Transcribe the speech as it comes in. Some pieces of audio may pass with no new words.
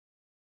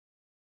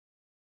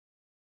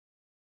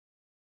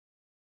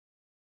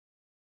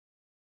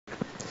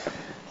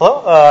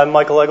Hello, I'm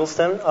Michael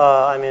Eggleston.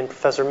 I'm in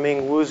Professor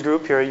Ming Wu's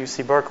group here at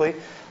UC Berkeley.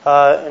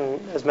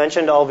 And as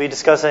mentioned, I'll be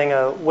discussing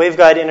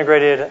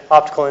waveguide-integrated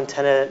optical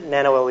antenna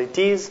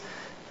nanoLEDs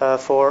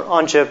for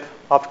on-chip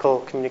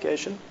optical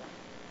communication.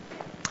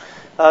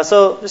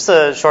 So just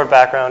a short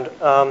background.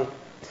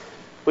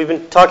 We've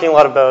been talking a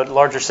lot about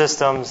larger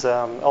systems,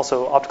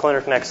 also optical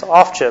interconnects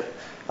off-chip.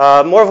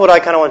 More of what I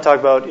kind of want to talk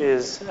about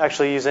is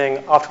actually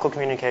using optical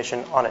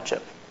communication on a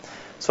chip.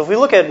 So if we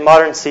look at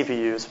modern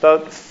CPUs,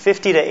 about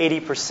 50 to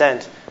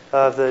 80%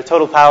 of the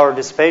total power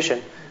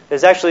dissipation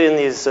is actually in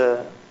these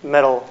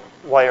metal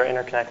wire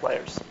interconnect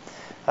layers.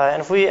 And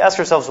if we ask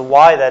ourselves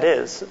why that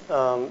is,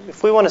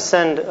 if we want to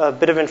send a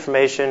bit of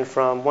information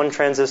from one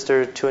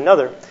transistor to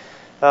another,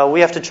 we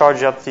have to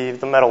charge up the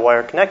metal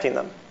wire connecting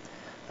them.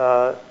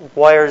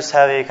 Wires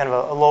have a kind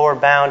of a lower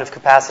bound of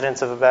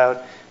capacitance of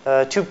about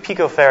 2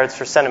 picofarads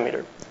per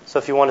centimeter. So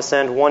if you want to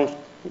send one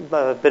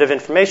bit of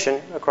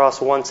information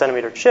across a 1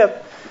 centimeter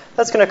chip,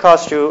 that's going to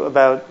cost you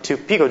about 2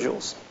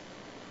 picojoules.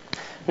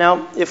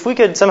 Now, if we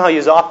could somehow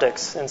use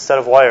optics instead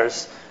of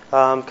wires,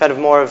 kind of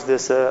more of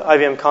this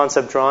IBM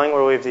concept drawing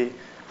where we have the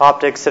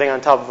optics sitting on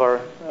top of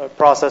our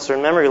processor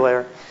and memory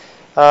layer,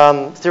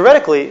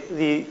 theoretically,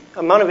 the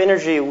amount of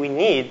energy we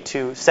need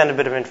to send a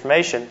bit of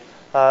information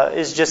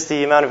is just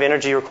the amount of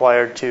energy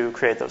required to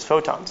create those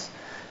photons.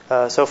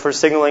 So for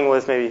signaling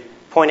with maybe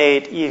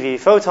 0.8 eV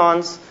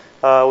photons,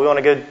 we want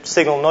a good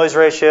signal-noise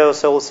ratio,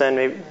 so we'll send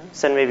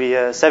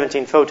maybe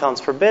 17 photons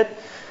per bit.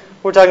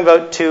 We're talking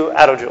about 2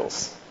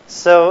 attojoules.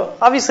 So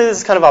obviously this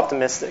is kind of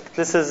optimistic.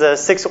 This is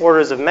 6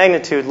 orders of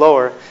magnitude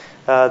lower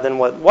than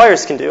what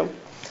wires can do.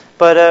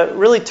 But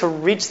really to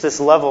reach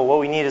this level, what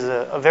we need is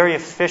a very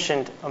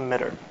efficient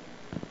emitter.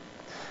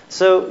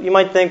 So you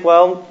might think,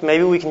 well,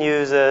 maybe we can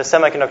use a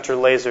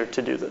semiconductor laser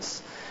to do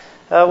this.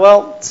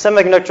 Well,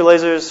 semiconductor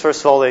lasers, first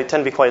of all, they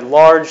tend to be quite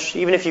large.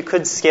 Even if you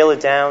could scale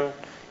down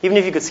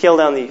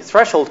the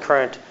threshold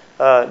current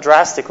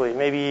drastically,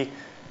 maybe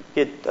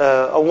get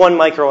a 1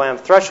 microamp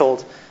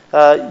threshold,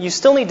 you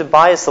still need to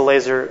bias the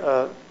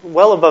laser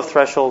well above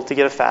threshold to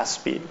get a fast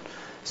speed.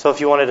 So if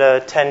you wanted a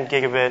 10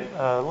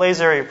 gigabit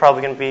laser, you're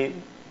probably going to be,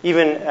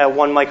 even at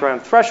 1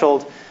 microamp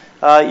threshold,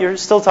 you're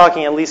still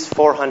talking at least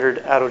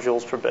 400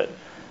 attojoules per bit,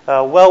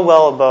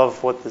 well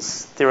above what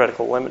this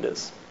theoretical limit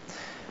is.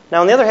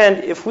 Now, on the other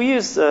hand, if we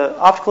use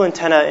optical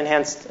antenna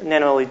enhanced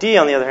nanoLED,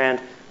 on the other hand,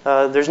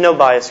 there's no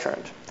bias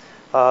current.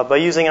 By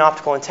using an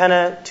optical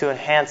antenna to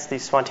enhance the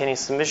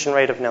spontaneous emission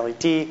rate of an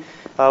LED, we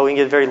can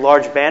get very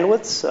large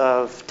bandwidths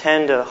of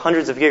 10 to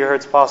hundreds of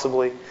gigahertz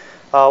possibly,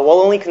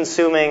 while only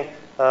consuming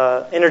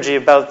energy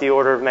about the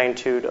order of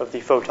magnitude of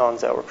the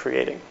photons that we're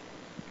creating.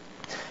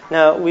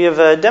 Now, we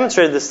have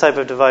demonstrated this type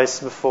of device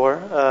before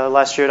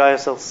last year at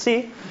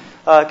ISLC.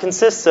 It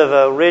consists of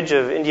a ridge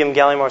of indium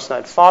gallium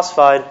arsenide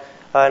phosphide,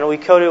 and we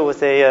coat it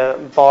with a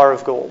bar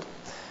of gold.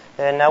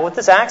 And now what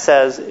this acts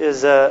as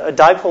is a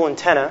dipole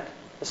antenna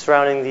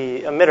surrounding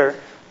the emitter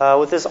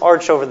with this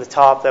arch over the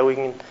top that we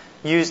can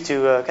use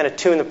to kind of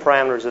tune the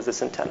parameters of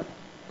this antenna.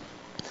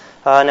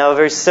 Now a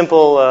very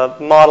simple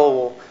model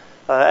will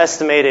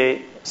estimate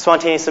a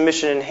spontaneous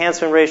emission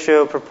enhancement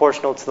ratio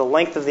proportional to the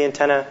length of the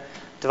antenna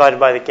divided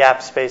by the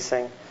gap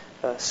spacing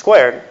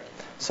squared.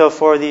 So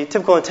for the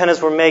typical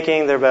antennas we're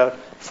making, they're about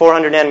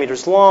 400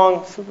 nanometers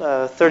long,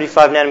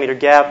 35 nanometer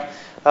gap.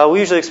 We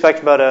usually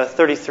expect about a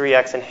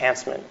 33x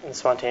enhancement in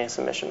spontaneous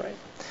emission rate.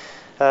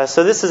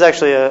 So this is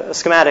actually a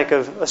schematic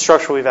of a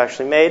structure we've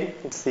actually made.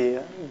 It's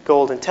the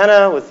gold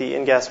antenna with the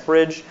in-gas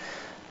bridge.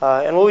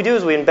 And what we do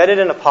is we embed it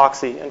in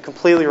epoxy and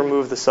completely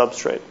remove the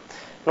substrate.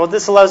 And what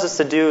this allows us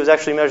to do is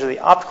actually measure the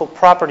optical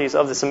properties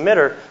of this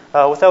emitter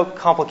without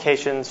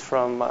complications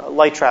from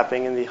light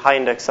trapping in the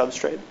high-index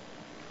substrate.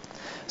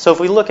 So if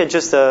we look at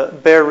just a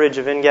bare ridge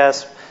of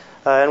in-gas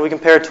and we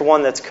compare it to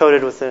one that's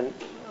coated with an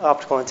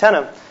optical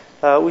antenna,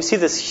 we see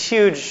this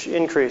huge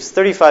increase,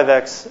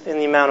 35x, in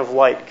the amount of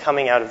light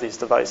coming out of these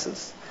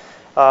devices.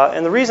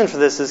 And the reason for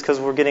this is because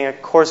we're getting a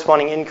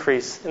corresponding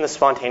increase in the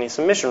spontaneous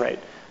emission rate.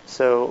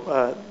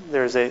 So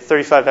there's a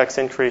 35x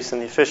increase in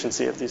the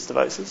efficiency of these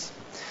devices.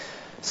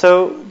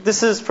 So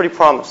this is pretty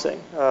promising.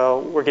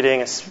 We're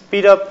getting a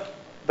speed up,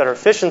 better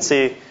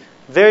efficiency,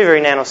 very,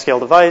 very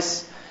nanoscale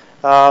device.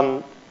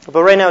 But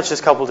right now it's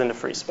just coupled into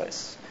free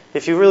space.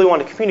 If you really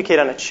want to communicate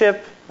on a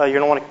chip, you're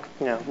going to want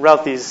to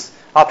route these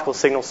optical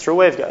signals through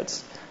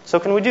waveguides. So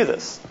can we do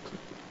this?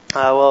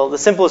 Well, the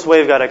simplest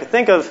waveguide I could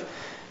think of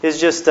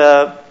is just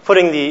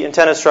putting the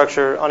antenna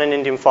structure on an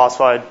indium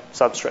phosphide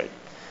substrate.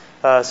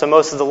 So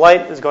most of the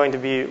light is going to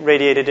be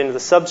radiated into the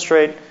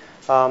substrate.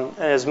 And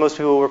as most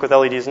people who work with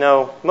LEDs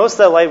know, most of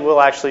that light will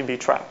actually be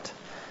trapped.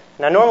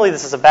 Now, normally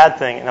this is a bad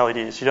thing in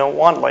LEDs. You don't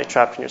want light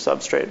trapped in your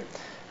substrate.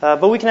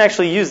 But we can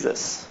actually use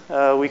this.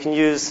 We can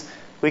use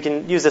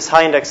this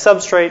high-index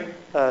substrate,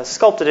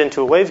 sculpt it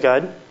into a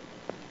waveguide,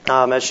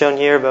 as shown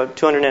here, about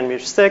 200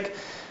 nanometers thick.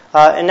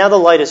 And now the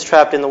light is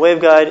trapped in the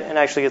waveguide and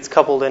actually gets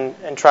coupled in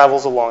and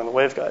travels along the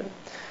waveguide.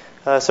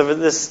 So for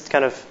this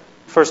kind of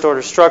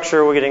first-order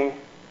structure, we're getting,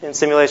 in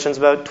simulations,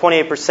 about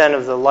 28%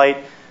 of the light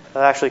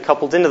actually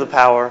coupled into the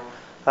power,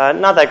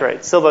 Not that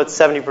great. Still about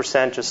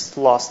 70% just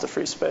lost to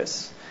free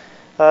space.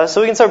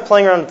 So we can start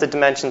playing around with the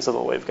dimensions of the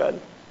waveguide.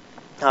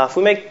 If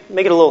we make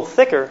it a little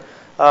thicker,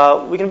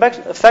 we can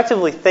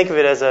effectively think of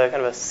it as a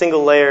kind of a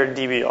single-layer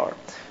DBR.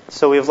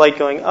 So we have light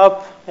going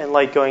up and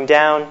light going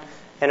down,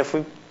 and if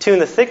we tune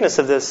the thickness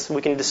of this,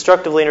 we can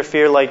destructively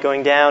interfere light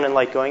going down and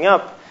light going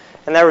up,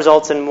 and that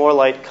results in more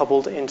light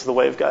coupled into the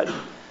waveguide.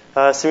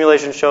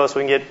 Simulations show us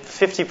we can get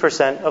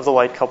 50% of the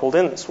light coupled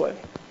in this way.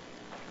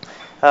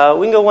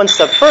 We can go one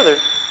step further,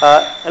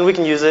 and we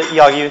can use a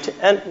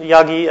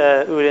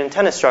Yagi-Uda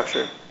antenna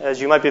structure,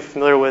 as you might be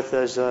familiar with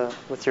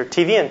with your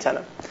TV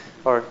antenna,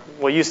 or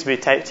what used to be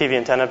TV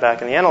antenna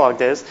back in the analog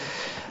days.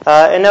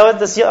 And now what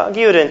this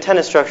Yagi-Uda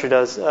antenna structure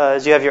does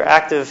is you have your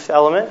active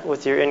element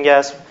with your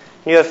InGas,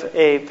 and you have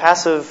a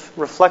passive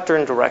reflector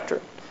and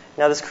director.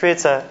 Now this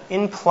creates an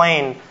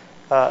in-plane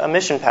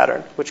emission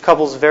pattern, which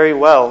couples very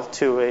well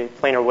to a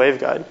planar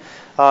waveguide.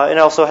 And it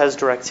also has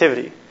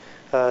directivity,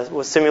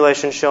 with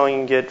simulations showing you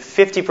can get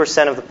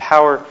 50% of the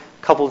power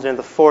coupled into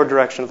the forward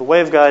direction of the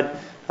waveguide,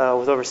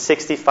 with over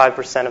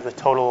 65% of the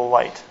total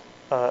light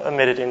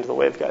emitted into the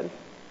waveguide.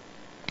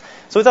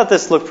 So we thought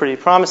this looked pretty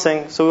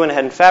promising, so we went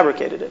ahead and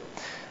fabricated it.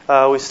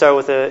 We start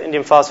with an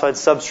indium phosphide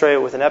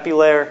substrate with an epi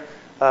layer.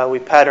 We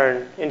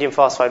pattern indium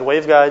phosphide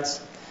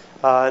waveguides.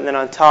 And then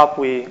on top,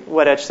 we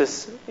wet etch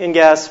this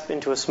InGas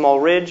into a small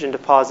ridge and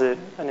deposit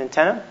an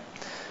antenna.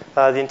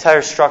 The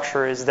entire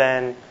structure is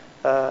then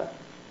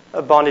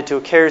bonded to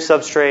a carrier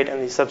substrate,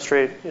 and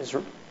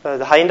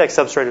the high index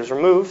substrate is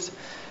removed.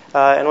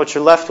 And what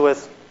you're left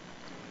with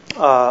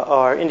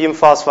are indium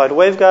phosphide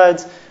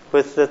waveguides.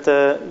 With at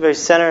the very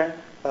center,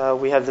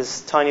 we have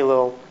this tiny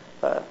little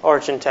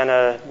arch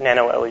antenna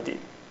nano-LED.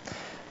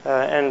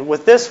 And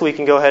with this, we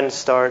can go ahead and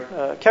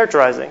start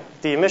characterizing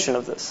the emission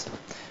of this.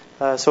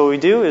 So what we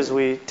do is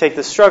we take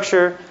the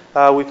structure,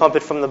 we pump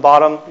it from the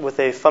bottom with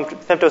a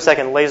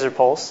femtosecond laser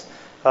pulse.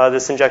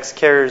 This injects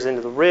carriers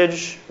into the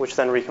ridge, which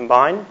then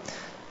recombine.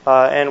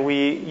 And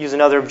we use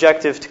another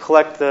objective to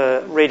collect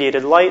the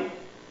radiated light,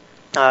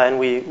 and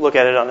we look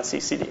at it on a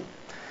CCD.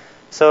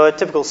 So a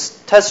typical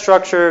test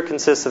structure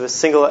consists of a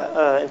single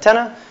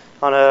antenna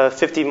on a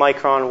 50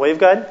 micron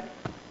waveguide.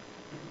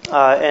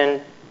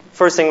 And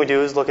first thing we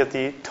do is look at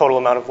the total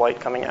amount of light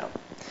coming out.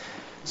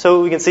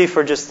 So we can see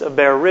for just a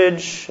bare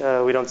ridge,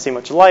 we don't see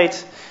much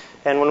light.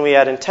 And when we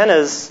add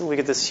antennas, we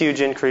get this huge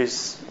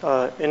increase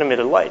in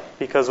emitted light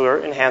because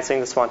we're enhancing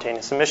the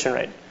spontaneous emission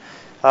rate.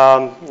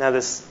 Now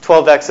this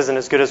 12x isn't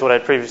as good as what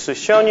I'd previously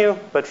shown you,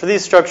 but for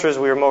these structures,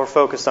 we were more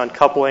focused on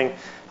coupling,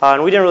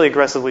 and we didn't really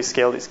aggressively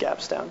scale these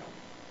gaps down.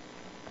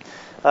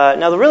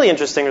 Now the really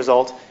interesting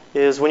result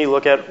is when you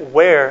look at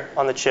where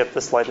on the chip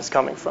this light is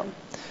coming from.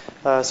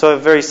 So I have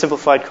a very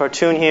simplified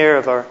cartoon here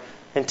of our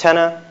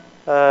antenna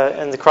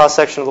and the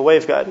cross-section of the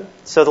waveguide.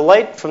 So the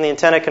light from the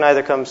antenna can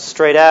either come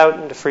straight out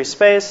into free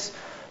space,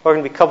 or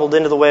can be coupled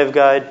into the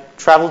waveguide,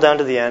 travel down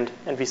to the end,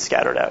 and be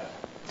scattered out.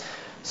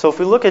 So if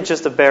we look at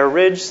just a bare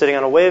ridge sitting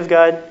on a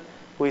waveguide,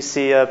 we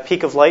see a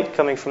peak of light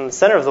coming from the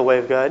center of the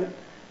waveguide,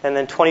 and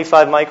then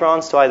 25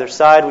 microns to either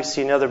side, we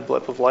see another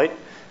blip of light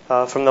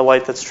from the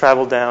light that's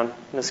traveled down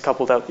and is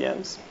coupled out the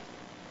ends.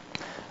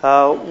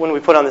 When we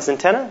put on this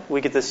antenna,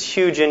 we get this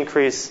huge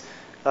increase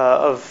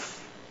of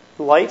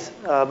light,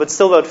 but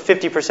still about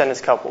 50%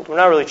 is coupled. We're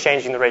not really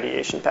changing the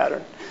radiation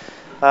pattern.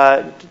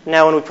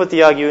 Now when we put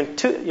the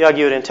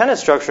Yagi-Uda antenna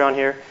structure on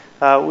here,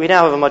 we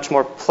now have a much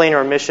more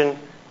planar emission.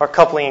 Our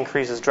coupling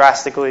increases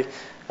drastically,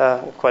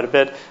 quite a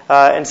bit,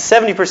 and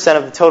 70%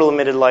 of the total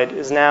emitted light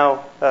is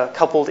now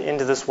coupled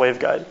into this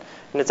waveguide.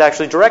 And it's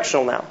actually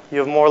directional now. You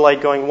have more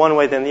light going one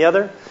way than the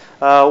other,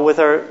 with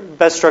our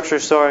best structure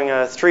showing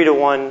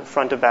 3-to-1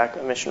 front-to-back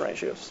emission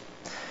ratios.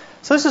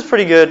 So this is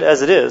pretty good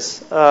as it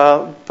is,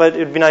 but it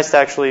would be nice to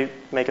actually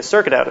make a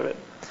circuit out of it.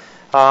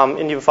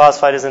 Indium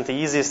phosphide isn't the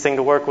easiest thing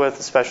to work with,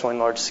 especially in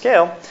large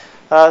scale.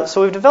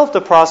 So we've developed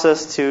a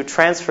process to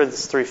transfer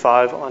this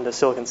 3.5 onto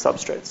silicon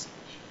substrates.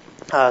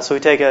 So we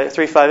take a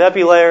 3.5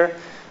 epi layer,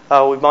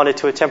 we bond it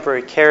to a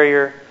temporary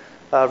carrier,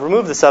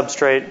 remove the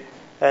substrate,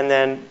 and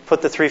then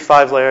put the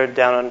 3.5 layer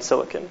down on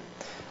silicon.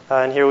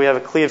 And here we have a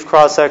cleaved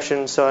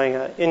cross-section showing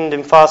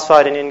indium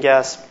phosphide and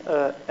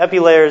InGas epi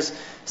layers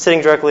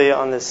sitting directly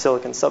on this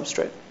silicon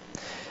substrate.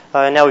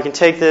 And now we can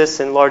take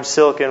this in large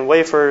silicon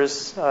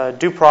wafers,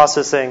 do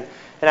processing,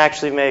 and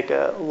actually make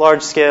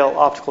large-scale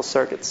optical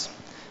circuits.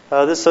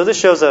 So this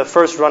shows a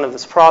first run of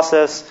this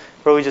process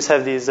where we just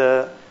have these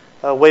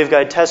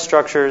waveguide test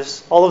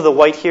structures. All of the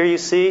white here you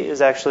see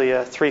is actually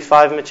a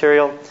 3.5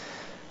 material,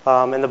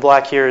 and the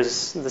black here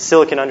is the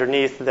silicon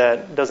underneath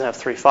that doesn't have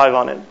 3.5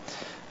 on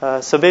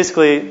it. So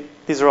basically,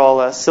 these are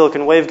all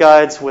silicon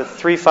waveguides with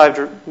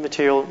 3.5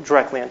 material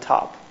directly on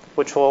top,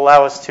 which will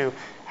allow us to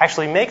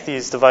actually make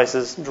these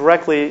devices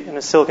directly in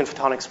a silicon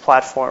photonics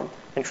platform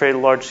and create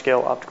large-scale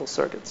optical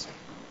circuits.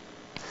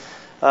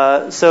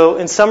 So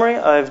in summary,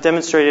 I've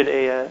demonstrated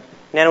a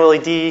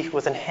nano-LED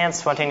with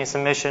enhanced spontaneous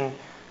emission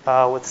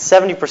with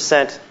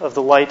 70% of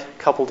the light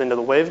coupled into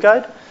the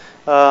waveguide,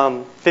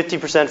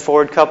 50%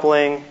 forward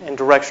coupling and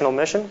directional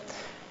emission.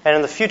 And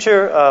in the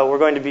future, we're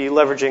going to be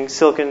leveraging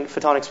silicon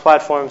photonics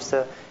platforms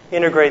to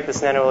integrate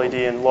this nano-LED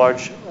in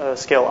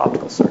large-scale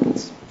optical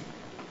circuits.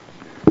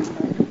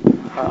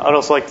 I'd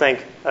also like to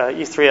thank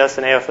E3S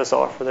and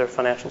AFSR for their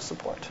financial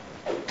support.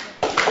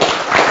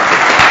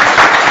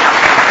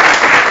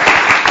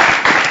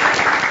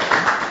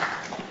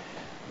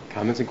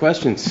 Comments and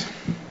questions?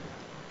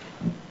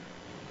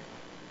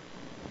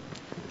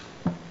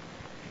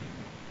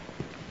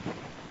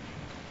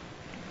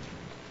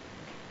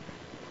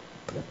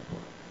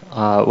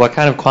 What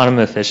kind of quantum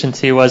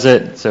efficiency was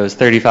it? So it's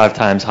 35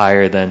 times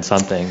higher than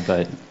something,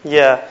 but...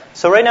 Yeah.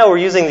 So right now we're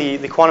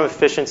using the quantum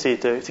efficiency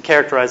to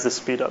characterize the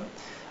speed up.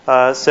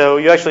 So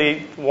you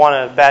actually want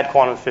a bad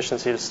quantum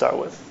efficiency to start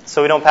with.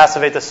 So we don't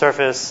passivate the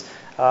surface.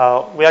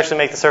 We actually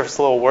make the surface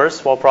a little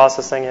worse while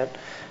processing it.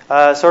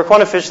 So our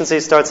quantum efficiency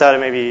starts out at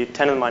maybe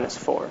 10 to the minus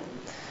 4.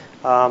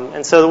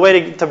 And so the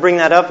way to bring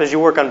that up is you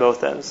work on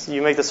both ends.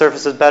 You make the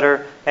surfaces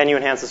better, and you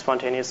enhance the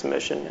spontaneous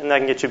emission. And that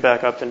can get you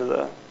back up into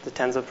the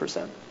tens of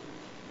percent.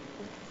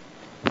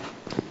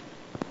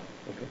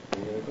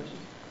 Any other questions?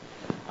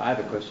 I have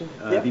a question.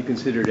 Yeah. Have you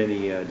considered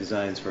any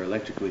designs for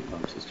electrically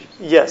pumped systems?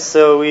 Yes,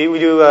 so we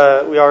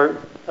are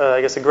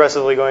I guess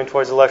aggressively going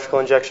towards electrical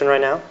injection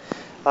right now.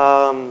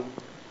 I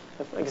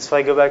guess if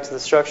I go back to the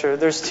structure,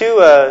 there's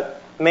two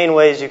main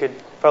ways you could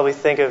probably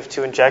think of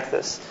to inject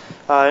this,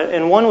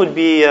 and one would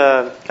be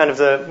kind of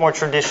the more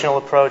traditional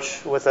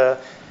approach with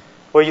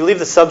where you leave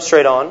the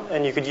substrate on,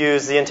 and you could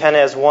use the antenna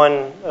as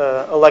one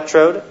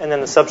electrode, and then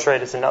the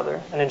substrate as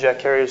another, and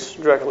inject carriers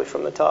directly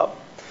from the top.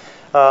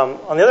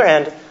 On the other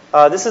hand,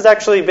 this is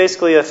actually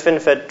basically a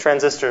FinFET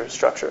transistor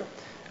structure,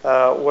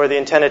 where the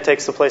antenna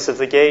takes the place of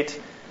the gate.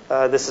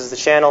 This is the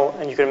channel,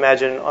 and you can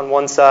imagine on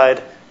one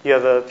side you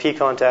have a P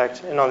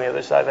contact, and on the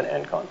other side an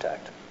N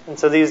contact. And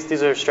so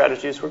these are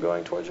strategies we're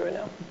going towards right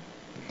now.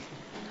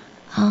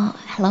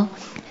 Hello.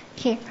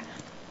 Here.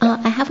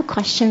 I have a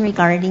question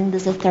regarding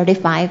this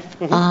 35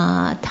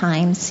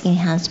 times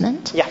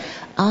enhancement. Yeah.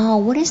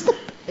 What is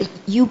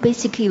you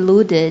basically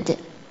alluded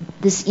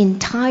this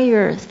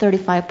entire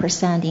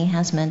 35%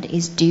 enhancement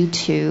is due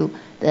to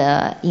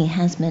the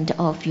enhancement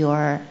of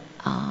your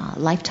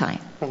lifetime,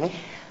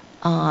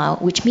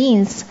 which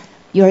means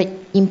you're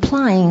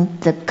implying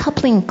the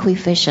coupling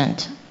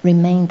coefficient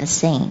remain the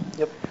same.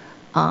 Yep.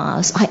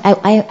 So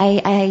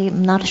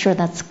I'm not sure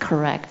that's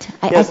correct.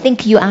 I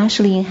think you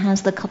actually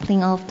enhance the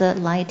coupling of the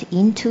light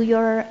into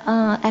your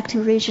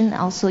active region,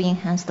 also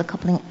enhance the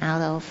coupling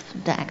out of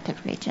the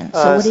active region.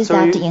 So what is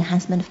that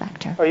enhancement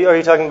factor? Are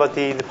you talking about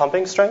the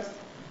pumping strength?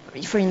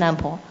 For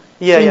example,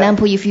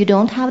 if you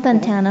don't have the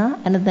antenna,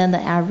 and then the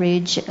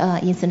average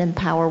incident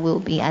power will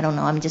be, I don't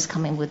know, I'm just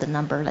coming with a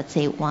number, let's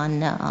say 1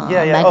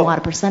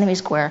 megawatt per centimeter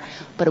square.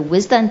 But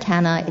with the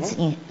antenna, it's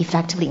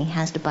effectively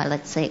enhanced by,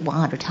 let's say,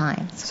 100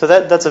 times. So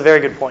that's a very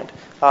good point.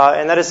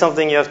 And that is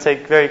something you have to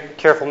take very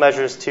careful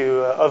measures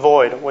to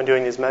avoid when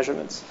doing these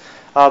measurements.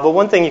 But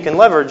one thing you can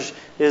leverage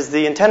is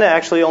the antenna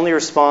actually only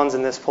responds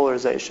in this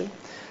polarization.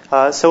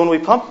 So when we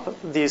pump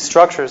these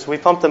structures, we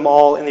pump them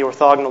all in the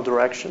orthogonal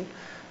direction.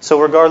 So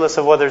regardless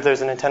of whether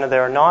there's an antenna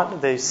there or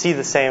not, they see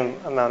the same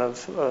amount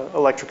of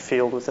electric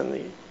field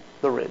within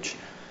the ridge.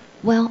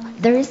 Well,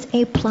 there is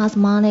a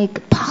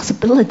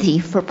possibility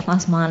for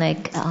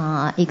plasmonic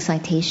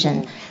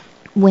excitation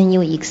when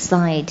you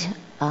excite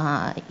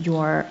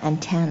your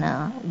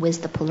antenna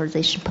with the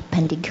polarization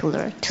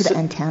perpendicular to the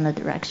antenna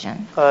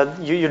direction.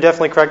 You're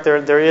definitely correct.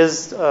 There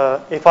is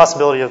a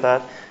possibility of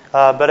that.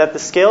 But at the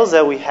scales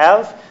that we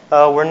have,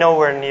 we're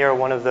nowhere near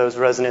one of those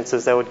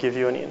resonances that would give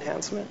you any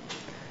enhancement.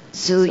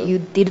 So you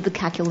did the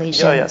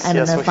calculation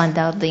and found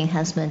out the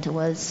enhancement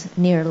was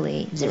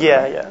nearly zero.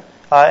 Yeah.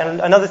 And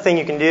another thing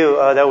you can do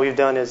that we've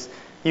done is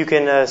you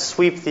can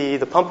sweep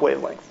the pump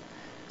wavelength.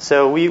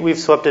 So we've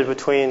swept it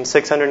between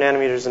 600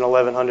 nanometers and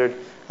 1100,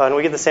 and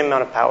we get the same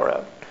amount of power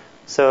out.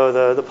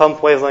 So the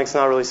pump wavelength's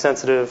not really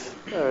sensitive.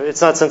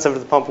 It's not sensitive to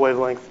the pump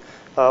wavelength,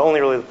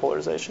 only really the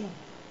polarization.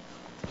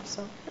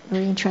 So.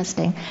 Very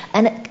interesting.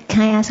 And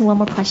can I ask one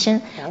more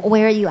question?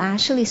 Where you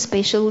actually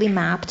spatially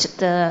mapped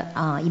the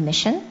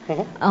emission,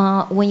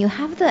 when you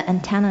have the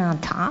antenna on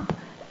top,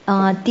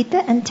 did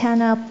the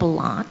antenna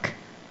block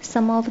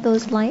some of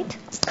those light?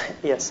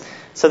 Yes.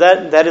 So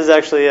that is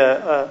actually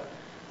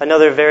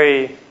another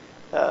very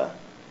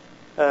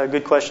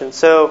good question.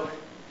 So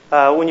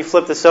when you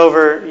flip this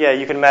over,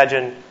 you can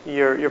imagine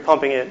you're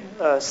pumping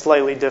it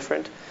slightly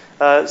different.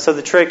 So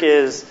the trick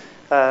is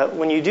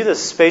when you do the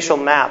spatial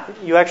map,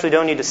 you actually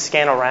don't need to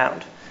scan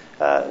around.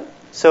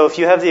 So if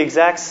you have the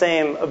exact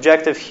same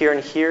objective here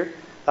and here,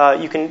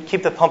 you can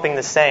keep the pumping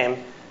the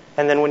same.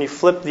 And then when you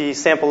flip the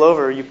sample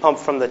over, you pump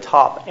from the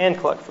top and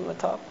collect from the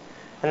top.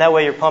 And that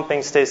way your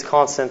pumping stays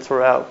constant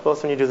throughout,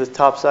 both when you do the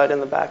top side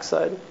and the back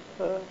side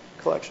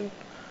collection,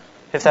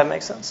 if that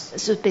makes sense.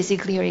 So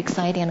basically you're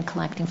exciting and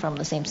collecting from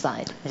the same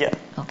side? Yeah.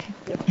 Okay.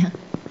 Yep. Yeah.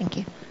 Thank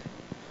you.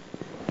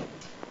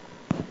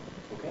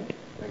 Okay.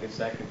 I guess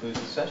that concludes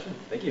the session.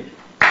 Thank you.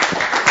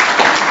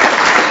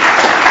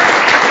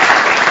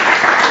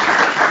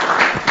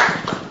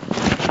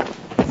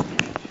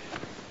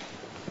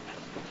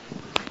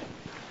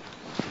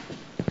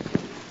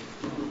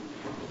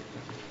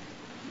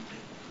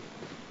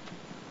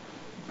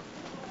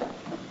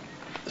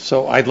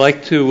 So I'd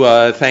like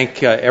to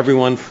thank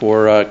everyone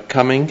for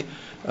coming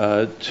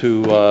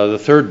to the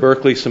third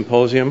Berkeley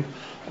Symposium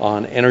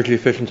on energy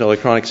efficient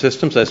electronic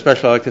systems. I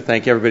especially like to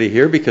thank everybody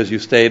here because you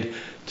stayed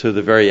to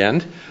the very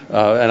end.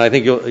 And I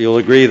think you'll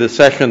agree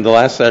the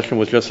last session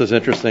was just as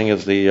interesting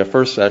as the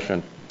first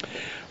session.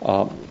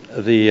 I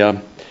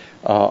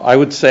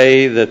would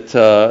say that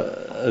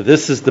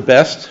this is the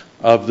best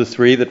of the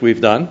three that we've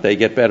done. They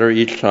get better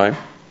each time.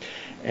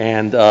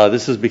 And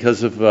this is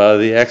because of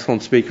the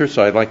excellent speakers,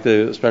 so I'd like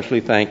to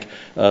especially thank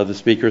the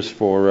speakers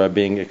for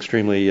being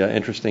extremely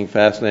interesting,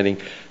 fascinating,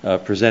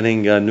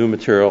 presenting new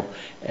material,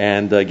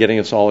 and getting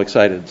us all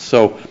excited.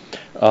 So,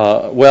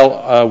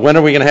 when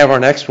are we going to have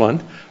our next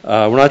one?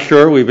 We're not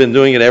sure. We've been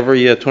doing it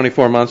every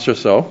 24 months or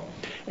so.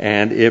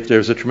 And if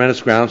there's a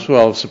tremendous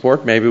groundswell of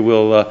support, maybe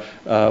we'll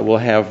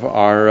have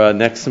our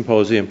next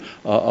symposium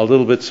a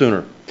little bit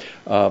sooner.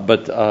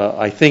 But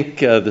I think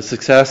the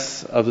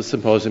success of the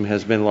symposium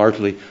has been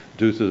largely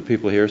due to the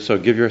people here, so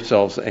give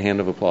yourselves a hand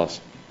of applause.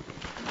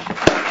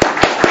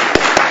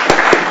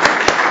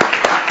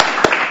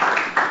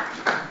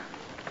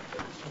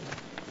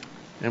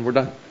 And we're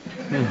done.